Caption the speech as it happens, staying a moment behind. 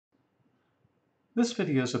This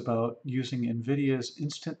video is about using NVIDIA's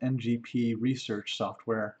instant-ngp research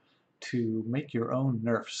software to make your own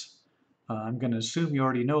NeRFs. I'm going to assume you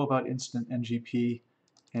already know about instant-ngp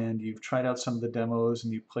and you've tried out some of the demos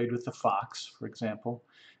and you've played with the Fox, for example,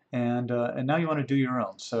 and now you want to do your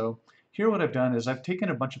own. So here what I've done is I've taken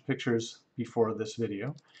a bunch of pictures before this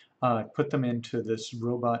video, put them into this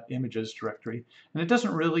robot images directory, and it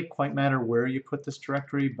doesn't really quite matter where you put this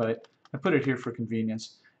directory, but I put it here for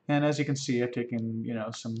convenience. And as you can see, I've taken,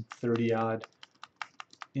 some 30-odd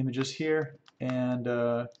images here, and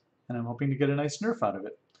I'm hoping to get a nice NeRF out of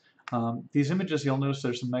it. These images, you'll notice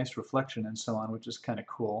there's some nice reflection and so on, which is kind of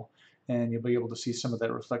cool. And you'll be able to see some of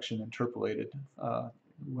that reflection interpolated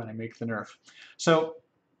when I make the NeRF. So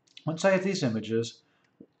once I have these images,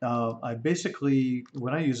 I basically,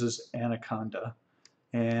 what I use is Anaconda,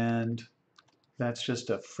 and that's just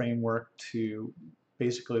a framework to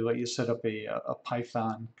basically let you set up a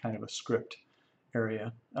Python kind of a script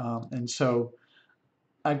area. And so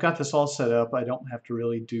I've got this all set up. I don't have to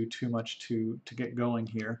really do too much to get going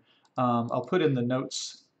here. I'll put in the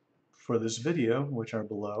notes for this video, which are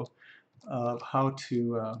below, of how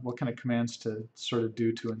to, what kind of commands to sort of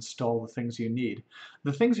do to install the things you need.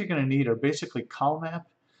 The things you're going to need are basically COLMAP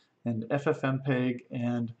and FFmpeg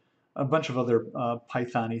and a bunch of other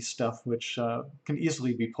Python-y stuff which can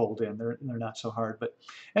easily be pulled in. They're not so hard. But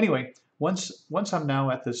anyway, once I'm now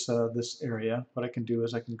at this this area, what I can do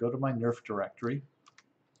is I can go to my NeRF directory,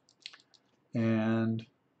 and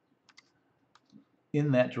in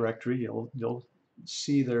that directory you'll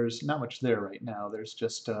see there's not much there right now. There's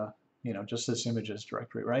just just this images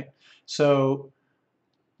directory, right? So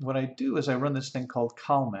what I do is I run this thing called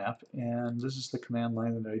COLMAP, and this is the command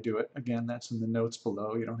line that I do it. Again, that's in the notes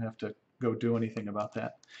below. You don't have to go do anything about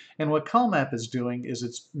that. And what COLMAP is doing is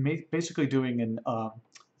it's basically doing an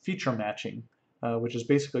feature matching, which is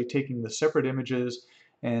basically taking the separate images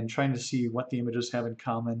and trying to see what the images have in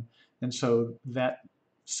common. And so that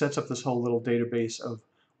sets up this whole little database of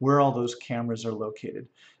where all those cameras are located.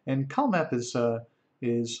 And COLMAP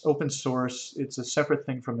is open source. It's a separate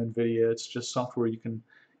thing from NVIDIA. It's just software you can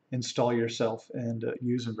install yourself and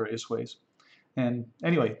use in various ways. And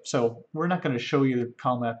anyway, so we're not going to show you the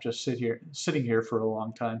COLMAP just sitting here for a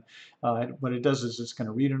long time. What it does is it's going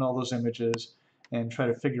to read in all those images and try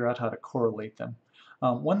to figure out how to correlate them.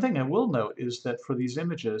 One thing I will note is that for these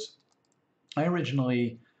images, I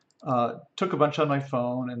originally took a bunch on my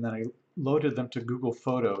phone and then I loaded them to Google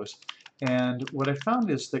Photos. And what I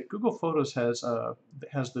found is that Google Photos has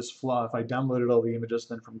this flaw. If I downloaded all the images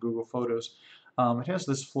then from Google Photos, it has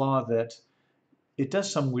this flaw that it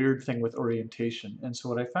does some weird thing with orientation. And so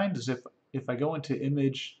what I find is if I go into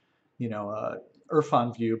image,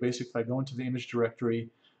 Irfan view, basically if I go into the image directory,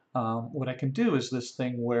 what I can do is this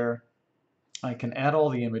thing where I can add all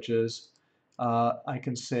the images. I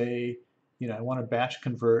can say, I want to batch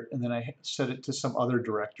convert, and then I set it to some other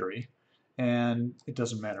directory, and it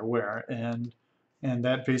doesn't matter where. And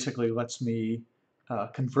that basically lets me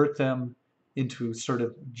convert them into sort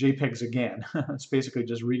of JPEGs again. It's basically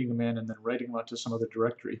just reading them in and then writing them out to some other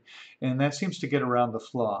directory. And that seems to get around the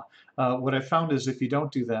flaw. What I found is if you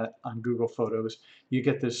don't do that on Google Photos, you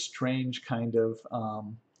get this strange kind of,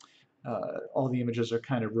 all the images are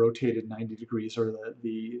kind of rotated 90 degrees, or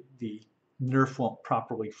the NeRF won't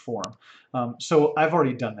properly form. So I've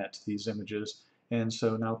already done that to these images, and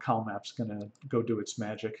so now COLMAP's going to go do its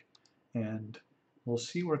magic, and we'll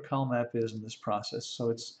see where COLMAP is in this process. So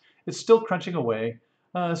it's still crunching away.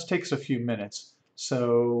 This takes a few minutes,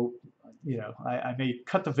 so I may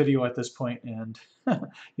cut the video at this point, and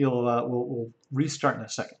we'll restart in a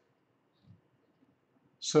second.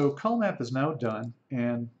 So COLMAP is now done,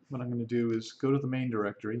 and what I'm going to do is go to the main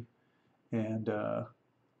directory, and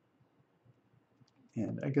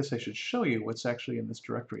I guess I should show you what's actually in this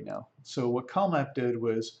directory now. So what COLMAP did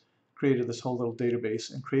was created this whole little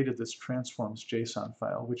database and created this transforms JSON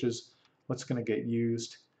file, which is what's going to get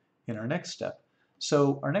used in our next step.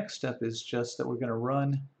 So our next step is just that we're going to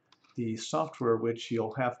run the software which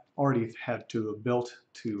you'll have already had to have built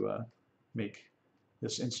to make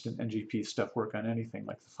this instant-ngp stuff work on anything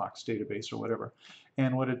like the Fox database or whatever.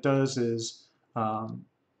 And what it does is,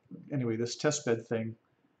 anyway, this testbed thing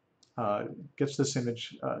gets this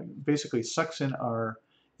image, basically sucks in our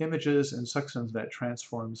images and sucks in that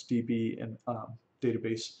transforms DB and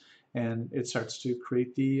database, and it starts to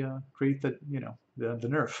create the the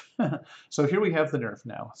NeRF. So here we have the NeRF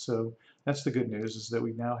now. So that's the good news, is that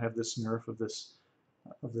we now have this NeRF of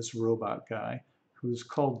this robot guy, who's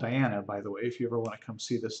called Diana, by the way, if you ever want to come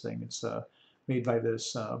see this thing. It's made by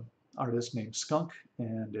this artist named Skunk,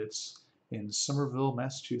 and it's in Somerville,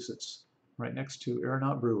 Massachusetts, right next to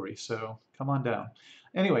Aeronaut Brewery, so come on down.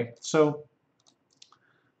 Anyway, so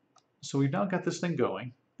we've now got this thing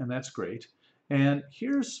going, and that's great. And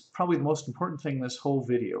here's probably the most important thing in this whole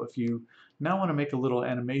video. If you now want to make a little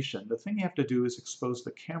animation, the thing you have to do is expose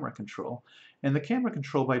the camera control. And the camera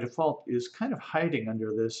control by default is kind of hiding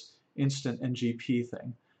under this instant-ngp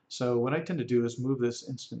thing. So what I tend to do is move this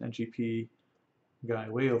instant-ngp guy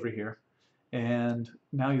way over here. And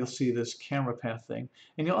now you'll see this camera path thing.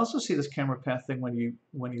 And you'll also see this camera path thing when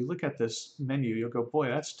you look at this menu. You'll go, boy,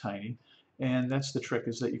 that's tiny. And that's the trick,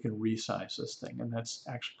 is that you can resize this thing, and that's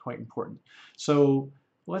actually quite important. So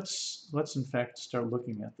let's in fact start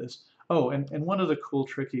looking at this. Oh, and one other cool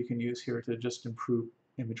trick you can use here to just improve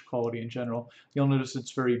image quality in general. You'll notice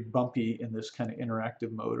it's very bumpy in this kind of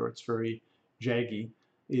interactive mode, or it's very jaggy,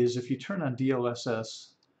 is if you turn on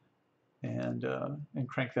DLSS and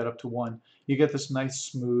crank that up to 1, you get this nice,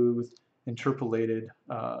 smooth, interpolated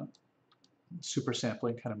super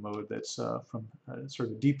sampling kind of mode that's from sort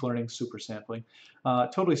of deep learning super sampling.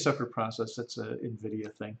 Totally separate process. That's an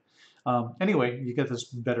NVIDIA thing. Anyway, you get this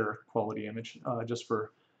better quality image just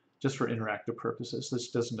for interactive purposes. This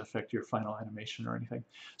doesn't affect your final animation or anything.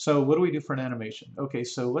 So what do we do for an animation? Okay,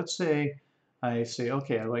 so let's say I say,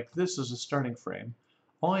 okay, I like this as a starting frame.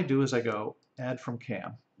 All I do is I go add from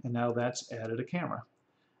cam, and now that's added a camera.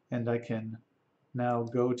 And I can now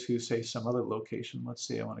go to, say, some other location. Let's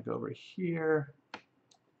say I want to go over here,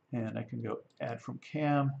 and I can go add from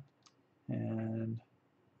cam, and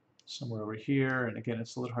somewhere over here. And again,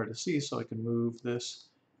 it's a little hard to see, so I can move this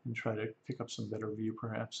and try to pick up some better view,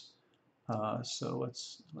 perhaps. So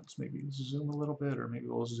let's maybe zoom a little bit, or maybe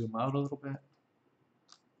we'll zoom out a little bit,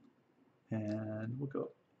 and we'll go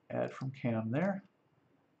add from cam there.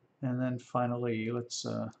 And then finally, let's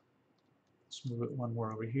move it one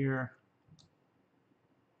more over here,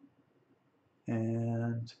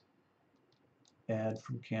 and add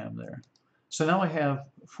from cam there. So now I have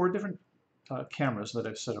 4 different cameras that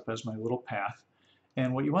I've set up as my little path.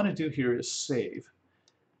 And what you want to do here is save.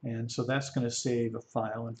 And so that's going to save a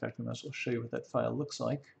file. In fact, I might as well show you what that file looks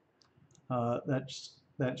like.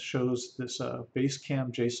 That shows this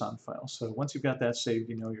basecam JSON file. So once you've got that saved,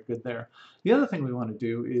 you know you're good there. The other thing we want to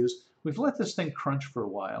do is we've let this thing crunch for a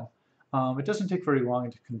while. It doesn't take very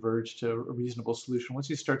long to converge to a reasonable solution. Once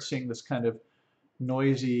you start seeing this kind of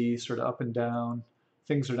noisy, sort of up and down,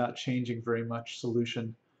 things are not changing very much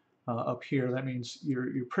solution up here, that means you're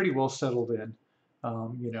pretty well settled in.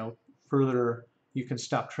 You know, further, you can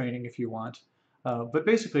stop training if you want. But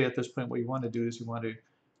basically at this point, what you want to do is you want to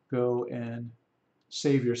go and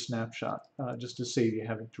save your snapshot, just to save you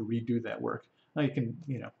having to redo that work. Now you can,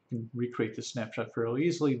 you can recreate the snapshot fairly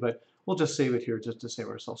easily, but we'll just save it here just to save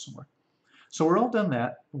ourselves some work. So we're all done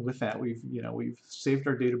with that. We've saved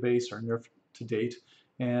our database, our NeRF to date,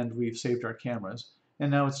 and we've saved our cameras. And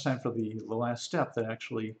now it's time for the last step that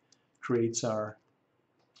actually creates our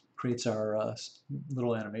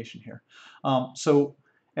little animation here. So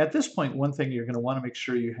at this point, one thing you're going to want to make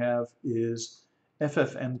sure you have is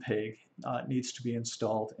FFmpeg. It needs to be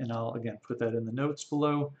installed, and I'll again put that in the notes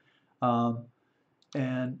below.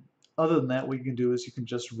 And other than that, what you can do is you can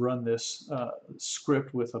just run this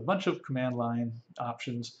script with a bunch of command line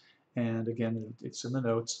options, and again, it's in the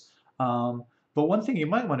notes. But one thing you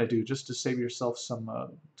might want to do, just to save yourself some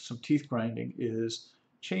teeth grinding, is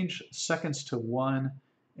change seconds to 1,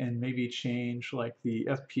 and maybe change like the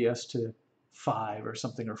FPS to 5 or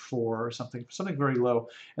something, or 4 or something very low,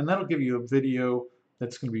 and that'll give you a video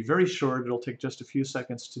that's going to be very short. It'll take just a few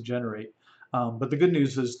seconds to generate. But the good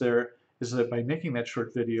news is that by making that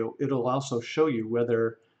short video, it'll also show you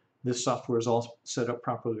whether this software is all set up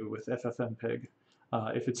properly with FFmpeg.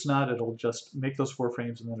 If it's not, it'll just make those 4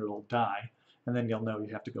 frames and then it'll die, and then you'll know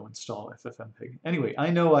you have to go install FFmpeg. Anyway, I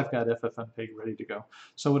know I've got FFmpeg ready to go.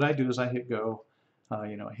 So what I do is I hit go,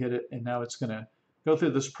 I hit it, and now it's going to go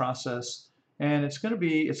through this process, and it's going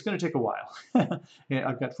to take a while. Yeah,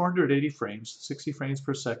 I've got 480 frames, 60 frames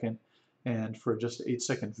per second, and for just an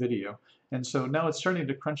 8-second video. And so now it's starting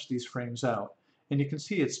to crunch these frames out, and you can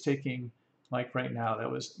see it's taking, like right now, that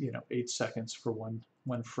was 8 seconds for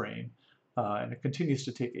one frame, and it continues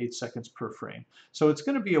to take 8 seconds per frame. So it's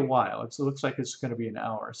going to be a while. It looks like it's going to be an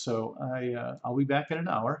hour. So I'll be back in an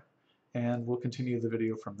hour, and we'll continue the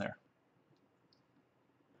video from there.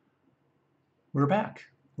 We're back.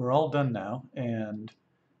 We're all done now, and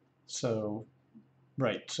so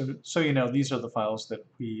right. So these are the files that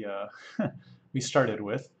we we started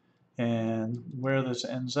with. And where this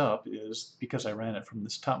ends up is, because I ran it from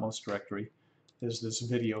this topmost directory, is this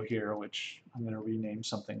video here, which I'm going to rename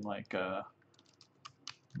something like NeRF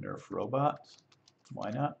Robot.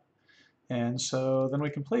 Why not? And so then we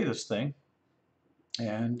can play this thing.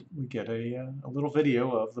 and we get a little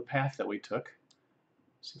video of the path that we took.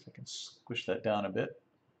 See if I can squish that down a bit.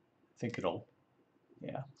 I think it'll,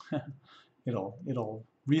 yeah, it'll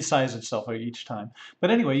resize itself each time.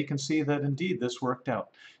 But anyway, you can see that indeed this worked out.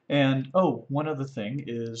 And oh, one other thing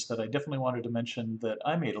is that I definitely wanted to mention that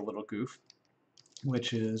I made a little goof,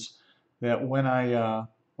 which is that when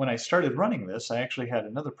I started running this, I actually had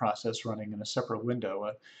another process running in a separate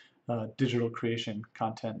window, a digital creation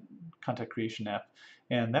content creation app,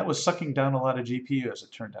 and that was sucking down a lot of GPU as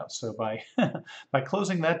it turned out. So by by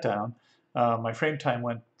closing that down, my frame time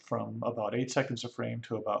went from about 8 seconds a frame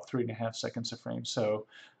to about 3.5 seconds a frame. So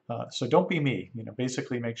so don't be me.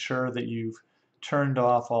 Basically make sure that you've turned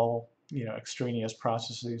off all extraneous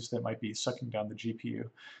processes that might be sucking down the GPU,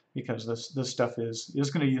 because this stuff is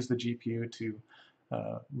going to use the GPU to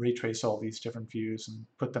ray trace all these different views and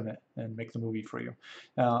put them in and make the movie for you.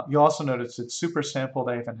 You'll also notice it's super sampled.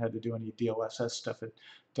 I haven't had to do any DLSS stuff. It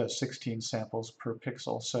does 16 samples per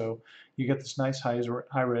pixel, so you get this nice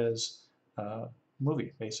high-res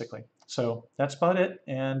movie, basically. So that's about it,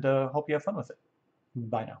 and hope you have fun with it.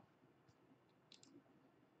 Bye now.